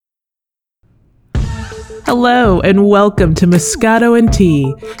Hello and welcome to Moscato and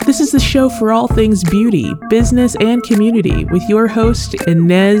Tea. This is the show for all things beauty, business, and community with your host,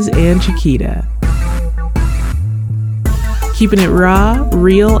 Inez and Chiquita. Keeping it raw,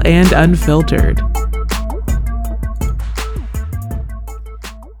 real, and unfiltered.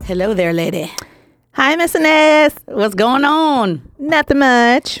 Hello there, lady. Hi, Miss Inez. What's going on? Nothing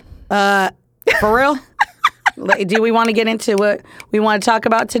much. For real? Do we want to get into what we want to talk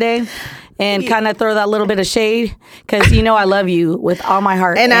about today? And kind of throw that little bit of shade? Because you know I love you with all my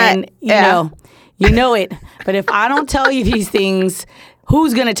heart. And you know it. But if I don't tell you these things,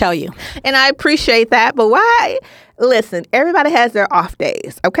 who's going to tell you? And I appreciate that, but why? Listen, everybody has their off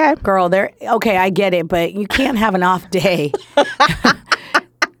days, okay? Girl, okay, I get it, but you can't have an off day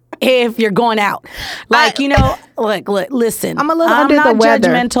if you're going out. Like, look, listen. I'm a little under the weather.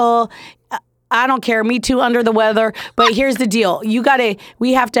 I'm not judgmental. I don't care. Me too, under the weather. But here's the deal.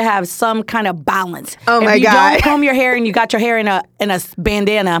 We have to have some kind of balance. Oh, my God. If you don't comb your hair and you got your hair in a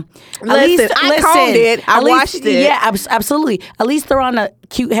bandana. Listen, I combed it. I washed it. Yeah, absolutely. At least throw on a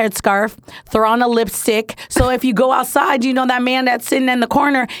cute headscarf. Throw on a lipstick. So if you go outside, that man that's sitting in the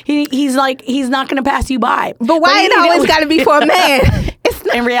corner, he's not going to pass you by. But why it always got to be for a man?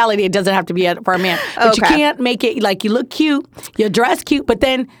 In reality, it doesn't have to be for a man. But you can't make it like you look cute, you dress cute, but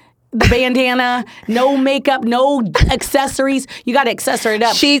then the bandana, no makeup, no accessories. You got to accessor it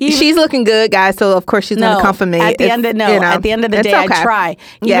up. She's looking good, guys. So of course she's going to come for me. At the end of the day, okay. I try.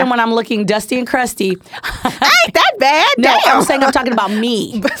 Even when I'm looking dusty and crusty. Ain't that bad? No, damn. I'm saying I'm talking about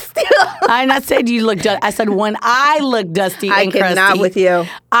me. But still, I not said you look. I said when I look dusty and crusty. I cannot with you.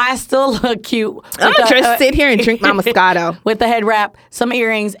 I still look cute. I'm gonna just sit here and drink my Moscato with the head wrap, some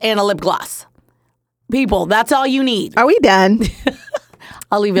earrings, and a lip gloss. People, that's all you need. Are we done?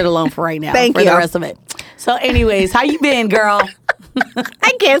 I'll leave it alone for right now. Thank you. For the rest of it. So anyways, how you been, girl?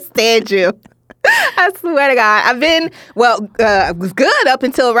 I can't stand you. I swear to God. I've been, I was good up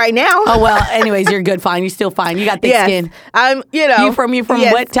until right now. Oh, well, anyways, you're good, fine. You're still fine. You got thick skin. I'm, You from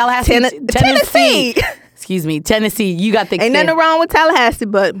yes. what? Tallahassee? Tennessee. Excuse me, Tennessee. You got thick skin. Ain't nothing wrong with Tallahassee,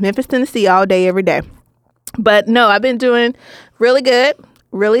 but Memphis, Tennessee all day, every day. But no, I've been doing really good,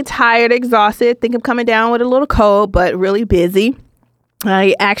 really tired, exhausted. Think I'm coming down with a little cold, but really busy.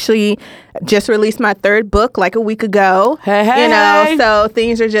 I actually just released my third book like a week ago. Hey. So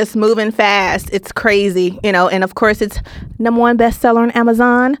things are just moving fast. It's crazy, and of course it's #1 bestseller on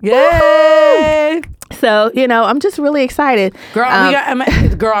Amazon. Yay! Woo-hoo! So, I'm just really excited. Girl,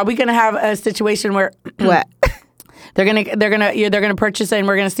 are we gonna have a situation where what? They're gonna purchase it, and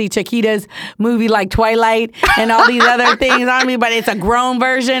we're gonna see Chiquita's movie like Twilight and all these other things on me, but it's a grown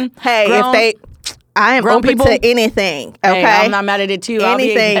version. Hey, I am open to anything. Okay, hey, I'm not mad at it too.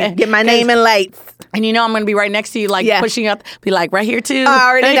 Anything. Get my name in lights. And I'm going to be right next to you, pushing up, be like right here too. I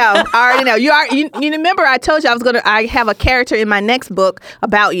already know. You remember I told you I have a character in my next book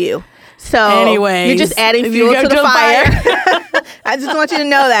about you. So anyways, you're just adding fuel to the fire. I just want you to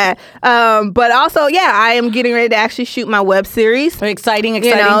know that. But also, I am getting ready to actually shoot my web series. Exciting.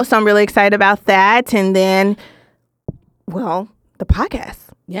 So I'm really excited about that. And then, the podcast.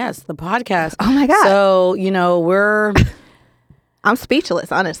 Yes, the podcast. Oh my God. So, I'm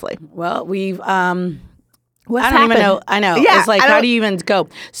speechless, honestly. Well, we've What's I don't happened? even know. I know. Yeah, it's like, how do you even go?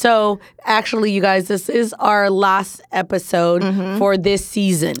 So actually, you guys, this is our last episode for this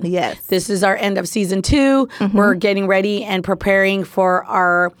season. Yes. This is our end of season 2. We're getting ready and preparing for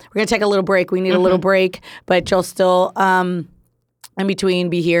we're going to take a little break. We need a little break, but you'll still, in between,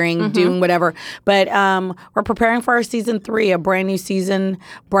 be hearing, doing whatever. But we're preparing for our season 3, a brand new season,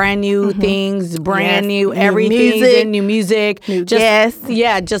 brand new things, brand new everything, new music, new guests.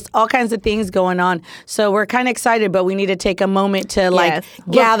 Yeah, just all kinds of things going on. So we're kind of excited, but we need to take a moment to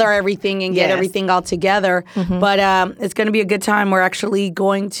gather everything and get everything all together. But it's going to be a good time. We're actually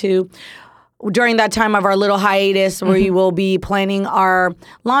going to, during that time of our little hiatus, we will be planning our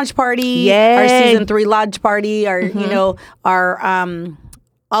launch party, our season 3 launch party, our our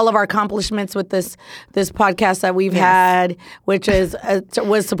all of our accomplishments with this podcast that we've had, which was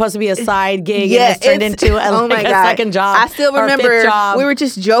supposed to be a side gig, and it's turned into a second job. I still remember we were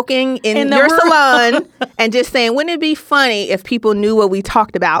just joking in your salon and just saying, wouldn't it be funny if people knew what we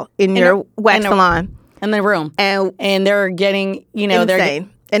talked about in your wax salon? In the room. And they're getting,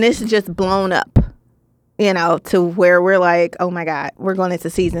 insane. And it's just blown up, to where we're like, oh my God, we're going into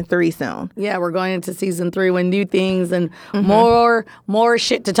season 3 soon. Yeah, we're going into season 3 with new things and more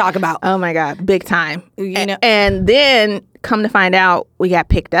shit to talk about. Oh my God, big time. And then come to find out, we got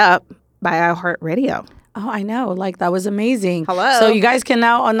picked up by iHeartRadio. Oh, I know. Like, that was amazing. Hello. So you guys can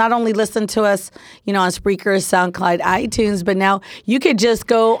now not only listen to us, on Spreaker, SoundCloud, iTunes, but now you could just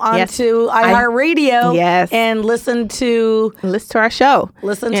go onto iHeartRadio and listen to our show.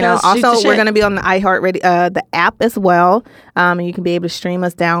 Listen to us. Also, we're going to be on the iHeartRadio, the app as well. And you can be able to stream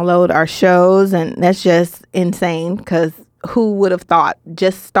us, download our shows. And that's just insane because who would have thought,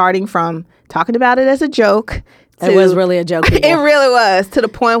 just starting from talking about it as a joke. It was really a joke. It really was, to the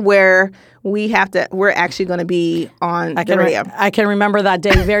point where we're actually going to be on the radio. I can remember that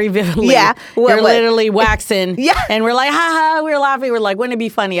day very vividly. Yeah. You're literally waxing. Yeah. And we're like, ha ha, we're laughing. We're like, wouldn't it be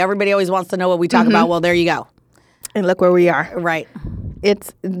funny? Everybody always wants to know what we talk about. Well, there you go. And look where we are. Right.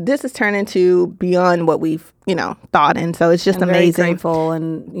 This has turned into beyond what we've, thought. And so it's just amazing. Very grateful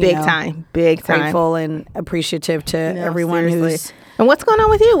and big time. Grateful and appreciative to everyone seriously. And what's going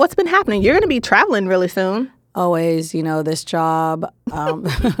on with you? What's been happening? You're going to be traveling really soon. Always, this job,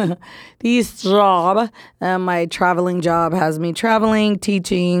 my traveling job has me traveling,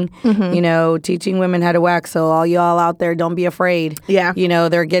 teaching, teaching women how to wax. So all y'all out there, don't be afraid. Yeah.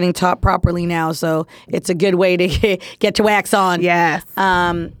 They're getting taught properly now. So it's a good way to get your wax on. Yes.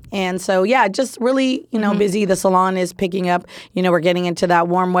 And so, just really, busy. The salon is picking up. We're getting into that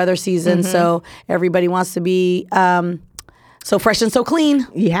warm weather season. So everybody wants to be so fresh and so clean.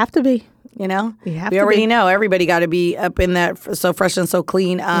 You have to be. We already know everybody got to be up in that so fresh and so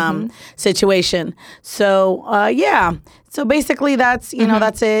clean situation. So so basically that's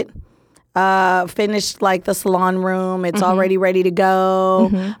that's it. Finished like the salon room. It's already ready to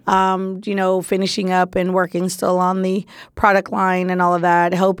go. Finishing up and working still on the product line and all of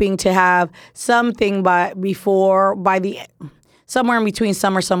that. Hoping to have something by the somewhere in between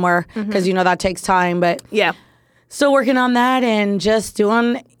summer somewhere because that takes time. But yeah. Still working on that and just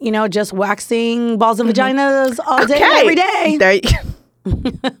doing, just waxing balls and vaginas all day, every day. There you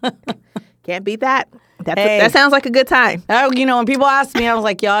Can't beat that. That sounds like a good time. When people ask me, I was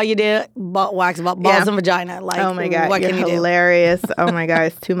like, y'all, you did wax balls and vagina. Like, oh my God, what you're can you hilarious. Oh my God,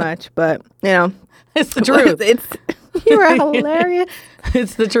 it's too much. But, it's the truth. You're hilarious.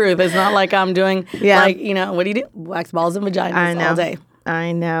 It's the truth. It's not like I'm doing, what do you do? Wax balls and vaginas all day.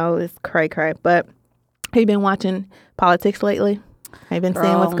 I know. It's cray. But have you been watching politics lately? Have you been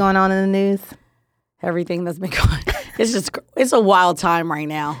seeing what's going on in the news? Everything that's been going on. It's a wild time right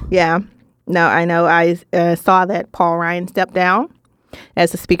now. Yeah. No, I know. I saw that Paul Ryan stepped down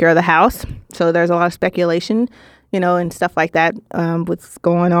as the Speaker of the House. So there's a lot of speculation, and stuff like that, what's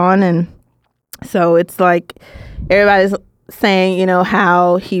going on. And so it's like everybody's saying,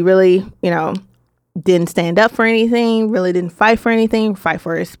 how he really, didn't stand up for anything, really didn't fight for anything, fight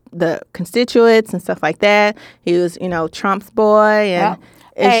for the constituents and stuff like that. He was, Trump's boy.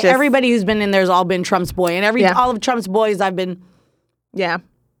 And everybody who's been in there's all been Trump's boy. And all of Trump's boys I've been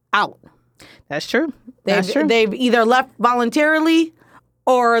out. That's true. They've either left voluntarily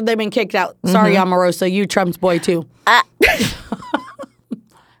or they've been kicked out. Sorry, Omarosa, you Trump's boy too.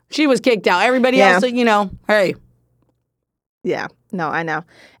 She was kicked out. Everybody else, hey. Yeah. No, I know.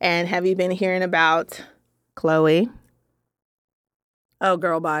 And have you been hearing about Chloe? Oh,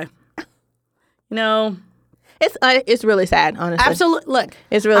 girl, bye. It's really sad, honestly. Absolutely. Look,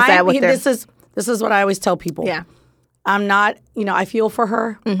 it's really sad. This is what I always tell people. Yeah. I'm not, I feel for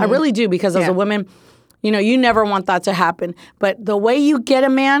her. I really do because as a woman, you never want that to happen. But the way you get a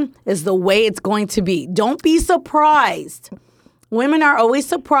man is the way it's going to be. Don't be surprised. Women are always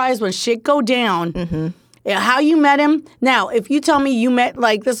surprised when shit go down. How you met him. Now, if you tell me you met,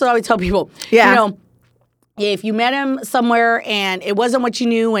 this is what I always tell people. Yeah. If you met him somewhere and it wasn't what you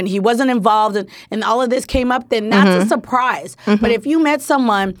knew and he wasn't involved and all of this came up, then that's a surprise. But if you met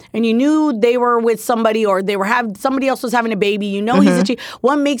someone and you knew they were with somebody or somebody else was having a baby, he's a cheat.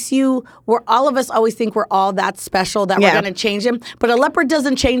 What makes you, all of us always think we're all that special that we're going to change him. But a leopard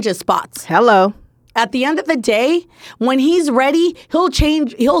doesn't change his spots. Hello. At the end of the day, when he's ready,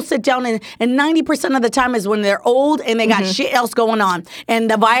 he'll sit down and 90% of the time is when they're old and they got shit else going on. And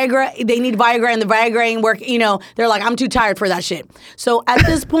the Viagra, they need Viagra and the Viagra ain't work. They're like, I'm too tired for that shit. So at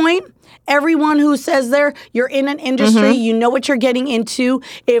this point, everyone who says you're in an industry, you know what you're getting into.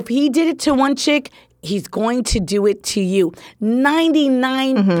 If he did it to one chick, he's going to do it to you.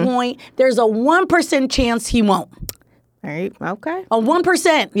 99 there's a 1% chance he won't. All right. Okay. A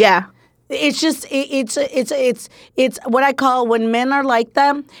 1%. Yeah. It's just it's what I call when men are like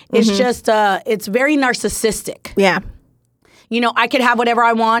them. It's just it's very narcissistic. Yeah. I could have whatever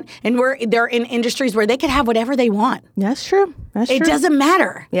I want, and they're in industries where they could have whatever they want. That's true. It doesn't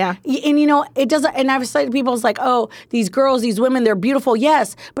matter. Yeah. And it doesn't. And I've said to people, it's like, oh, these girls, these women, they're beautiful.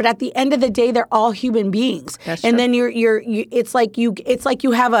 Yes, but at the end of the day, they're all human beings. That's and true. then it's like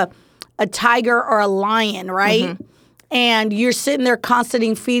you have a tiger or a lion, right? And you're sitting there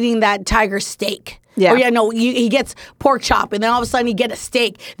constantly feeding that tiger steak. Yeah. Or he gets pork chop, and then all of a sudden he get a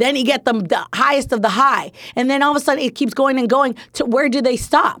steak. Then he get the highest of the high, and then all of a sudden it keeps going and going. To where do they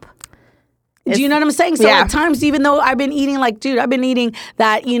stop? Do you know what I'm saying? So at times, even though I've been eating I've been eating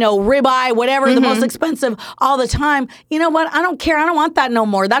that, ribeye, whatever, the most expensive all the time. You know what? I don't care. I don't want that no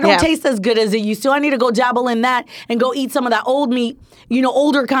more. That don't taste as good as it used to. I need to go dabble in that and go eat some of that old meat,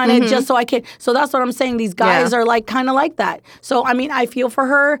 older kind of, just so I can. So that's what I'm saying. These guys are kind of like that. So, I mean, I feel for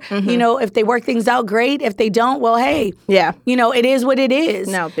her. If they work things out, great. If they don't, well, hey. Yeah. It is what it is.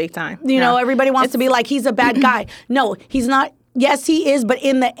 No, big time. Everybody wants to be like, he's a bad guy. No, he's not. Yes, he is, but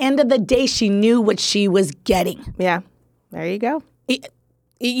in the end of the day, she knew what she was getting. Yeah. There you go.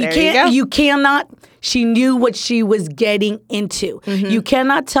 You cannot. She knew what she was getting into. You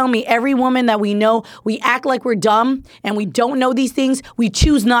cannot tell me every woman that we know, we act like we're dumb and we don't know these things. We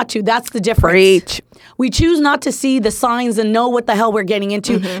choose not to. That's the difference. Preach. We choose not to see the signs and know what the hell we're getting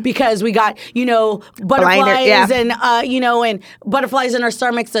into because we got, butterflies and, and butterflies in our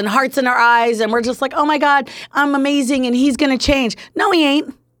stomachs and hearts in our eyes. And we're just like, oh my God, I'm amazing and he's going to change. No, he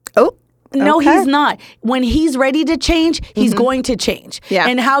ain't. Oh. No, he's not. When he's ready to change, he's going to change. Yeah.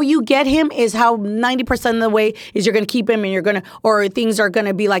 And how you get him is how 90% of the way is you're going to keep him and or things are going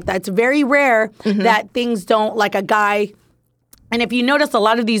to be like that. It's very rare that things don't, like a guy. And if you notice a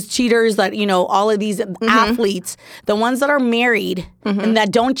lot of these cheaters that, all of these athletes, the ones that are married and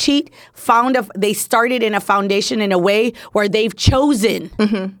that don't cheat, they started in a foundation in a way where they've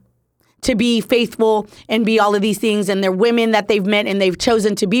chosen to be faithful and be all of these things, and they're women that they've met and they've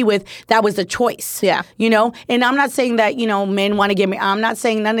chosen to be with. That was a choice. Yeah. And I'm not saying that, men want to get me. I'm not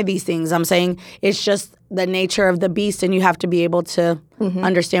saying none of these things. I'm saying it's just the nature of the beast, and you have to be able to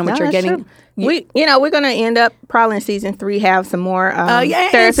understand what you're getting. True. We're going to end up probably in season 3 have some more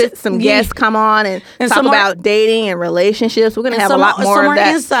therapists, some guests come on and talk about dating and relationships. We're going to have a lot more of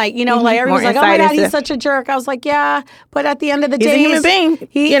that. Insight. Like everyone's like, oh my God, he's such a jerk. I was like, yeah, but at the end of the day, he's a human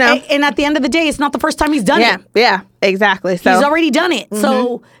being. And at the end of the day, it's not the first time he's done it. Yeah, exactly. So he's already done it.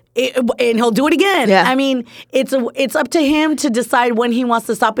 So. And he'll do it again. Yeah. I mean, it's up to him to decide when he wants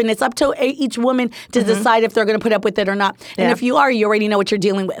to stop, and it's up to each woman to decide if they're going to put up with it or not. Yeah. And if you are, you already know what you're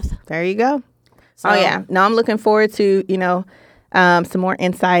dealing with. There you go. So, oh yeah. No, I'm looking forward to some more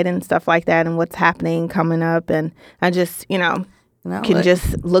insight and stuff like that, and what's happening coming up, and I just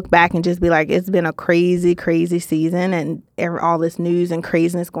just look back and just be like, it's been a crazy, crazy season, and all this news and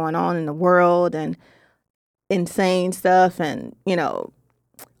craziness going on in the world, and insane stuff, and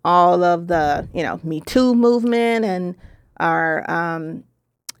all of the, Me Too movement and our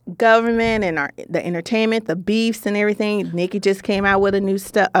government and the entertainment, the beefs and everything. Nicki just came out with a new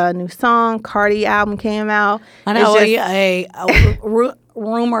song. Cardi album came out. I know.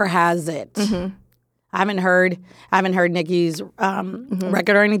 Rumor has it. I haven't heard Nicki's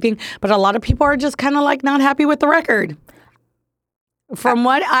record or anything, but a lot of people are just kind of like not happy with the record. From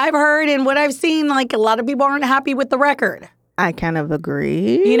what I've heard and what I've seen, like a lot of people aren't happy with the record. I kind of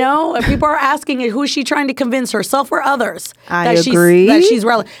agree. People are asking who is she trying to convince, herself or others? I agree. That she's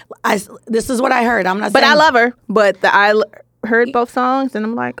relevant. This is what I heard. I'm not saying. But I love her. But I heard both songs and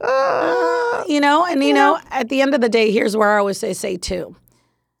I'm like, at the end of the day, here's where I always say too.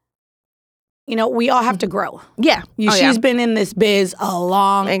 We all have to grow. Yeah. She's been in this biz a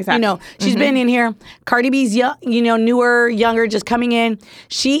long, she's been in here. Cardi B's young, newer, younger, just coming in.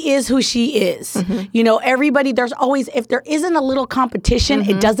 She is who she is. Everybody, there's always, if there isn't a little competition,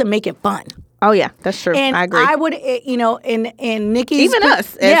 it doesn't make it fun. Oh, yeah, that's true. And I agree. I would, in Nicki's... Even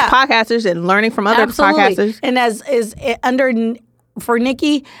us as podcasters and learning from other podcasters. And for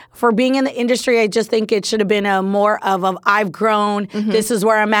Nicki, for being in the industry, I just think it should have been a more of a I've grown. This is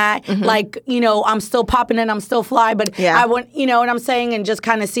where I'm at. I'm still popping and I'm still fly, but I want, what I'm saying, and just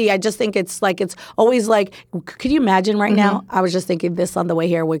kind of see. I just think it's always like, could you imagine right now? I was just thinking this on the way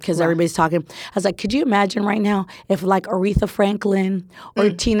here because everybody's talking. I was like, could you imagine right now if like Aretha Franklin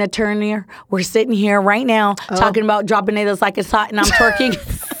or Tina Turner were sitting here right now talking about dropping it like it's hot and I'm twerking?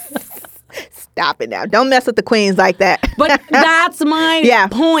 Stop it now. Don't mess with the queens like that. But that's my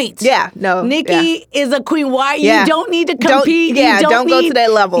point. Yeah, no. Nicki is a queen. Why? You don't need to compete. Don't go to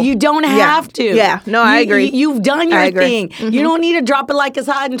that level. You don't have to. Yeah, no, I agree. You've done your thing. You don't need to drop it like it's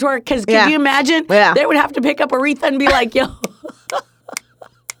hot and twerk. Because could you imagine? Yeah. They would have to pick up Aretha and be like, yo.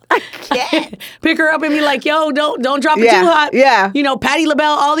 I can't. Pick her up and be like, yo, don't drop it too hot. Yeah. Patti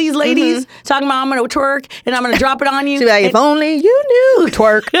LaBelle, all these ladies talking about I'm going to twerk and I'm going to drop it on you. She'd be like, if only you knew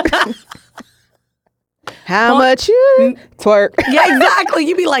twerk. How much you twerk. Yeah, exactly.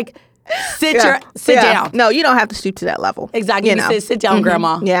 You'd be like, sit down. No, you don't have to stoop to that level. Exactly. You know. Sit down,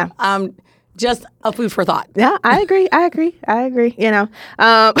 Grandma. Yeah. Just a food for thought. Yeah, I agree. You know,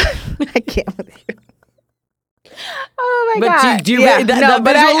 I can't with you. Oh my God! But do you really,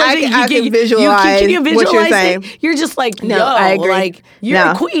 but I can visualize you what you're saying. You're just like, no, I agree. Like you're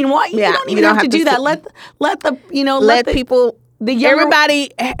a queen. Why? You don't even have to do that. Let people.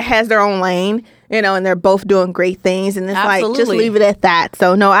 Everybody has their own lane, you know, and they're both doing great things, and it's Absolutely. like just leave it at that.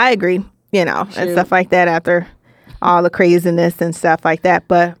 So no, I agree. You know, and stuff like that after all the craziness and stuff like that.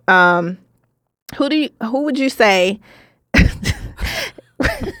 But who would you say?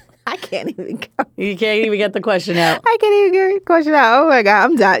 I can't even go. You can't even get the question out. I can't even get the question out. Oh my God,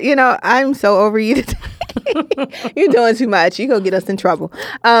 I'm done. You know, I'm so over you today. You're doing too much. You're going to get us in trouble.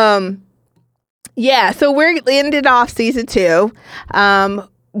 Yeah, so we're ended off season 2.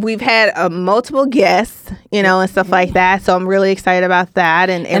 We've had multiple guests, you know, and stuff like that. So I'm really excited about that.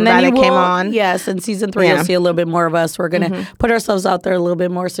 And everybody that came on. Yes, in season 3, you'll see a little bit more of us. We're going to put ourselves out there a little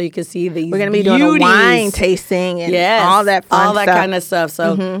bit more so you can see these. We're going to be doing a wine tasting and all that fun all that stuff. kind of stuff.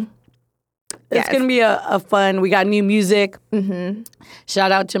 So it's going to be a fun. We got new music.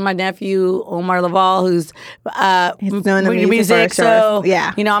 Shout out to my nephew, Omar Laval, who's doing the music. So,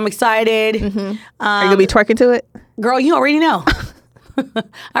 yeah. You know, I'm excited. Are you going to be twerking to it? Girl, you already know. I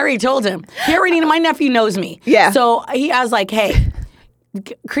already told him. My nephew knows me. Yeah. So I was like, hey,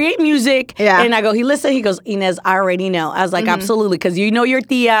 create music. Yeah. And I go, he goes, Inez, I already know. I was like, absolutely. Because you know your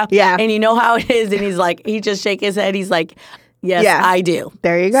tia. Yeah. And you know how it is. And he's like, he just shake his head. He's like, yes, I do.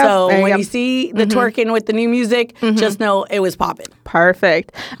 There you go. So when you see the twerking with the new music, just know it was popping.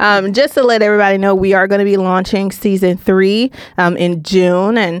 Perfect. Just to let everybody know, we are going to be launching season 3 in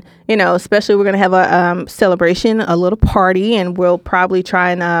June. And, you know, especially we're going to have a celebration, a little party, and we'll probably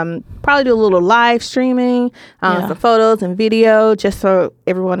try and probably do a little live streaming, some photos and video, just so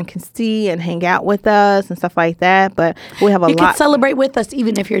everyone can see and hang out with us and stuff like that. But we have a lot. You can celebrate with us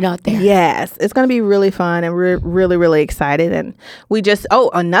even if you're not there. Yes. It's going to be really fun, and we're really, really excited. And we just,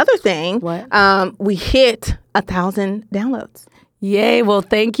 another thing. What? We hit 1,000 downloads. Yay. Well,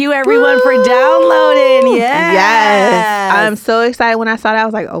 thank you, everyone, for downloading. Yes. I'm so excited. When I saw that, I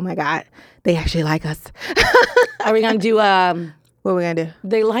was like, oh, my God, they actually like us. Are we going to do... what are we going to do?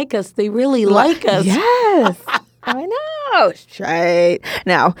 They like us. They really like us. Yes. I know. Straight.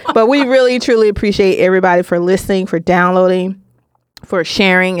 No, but we really, truly appreciate everybody for listening, for downloading, for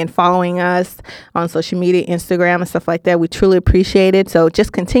sharing and following us on social media, Instagram and stuff like that. We truly appreciate it. So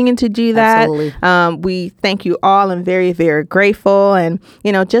just continue to do that. Absolutely. We thank you all and very, very grateful. And,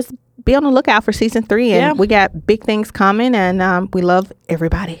 you know, just be on the lookout for season 3. And we got big things coming, and we love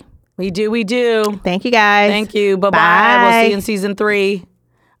everybody. We do. Thank you, guys. Thank you. Bye-bye. Bye. We'll see you in season 3.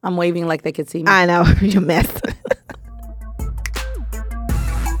 I'm waving like they could see me. I know. You're a mess.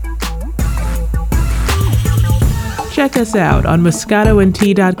 Check us out on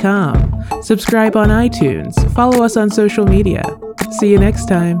moscatoandtea.com. Subscribe on iTunes. Follow us on social media. See you next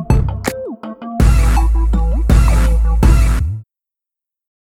time.